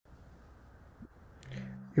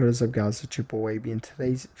What is up, guys? It's your boy AB. In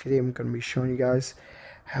today's video, I'm going to be showing you guys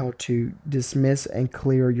how to dismiss and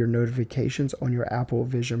clear your notifications on your Apple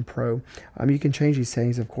Vision Pro. You can change these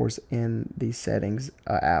settings, of course, in the settings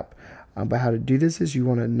app. But how to do this is you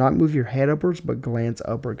want to not move your head upwards, but glance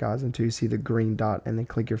upward, guys, until you see the green dot, and then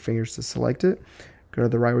click your fingers to select it. Go to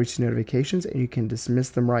the right where you see notifications, and you can dismiss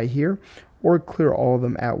them right here, or clear all of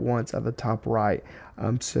them at once at the top right.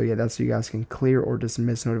 So yeah, that's so you guys can clear or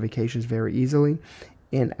dismiss notifications very easily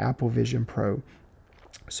in Apple Vision Pro.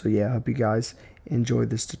 So yeah, I hope you guys enjoyed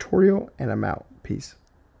this tutorial, and I'm out. Peace.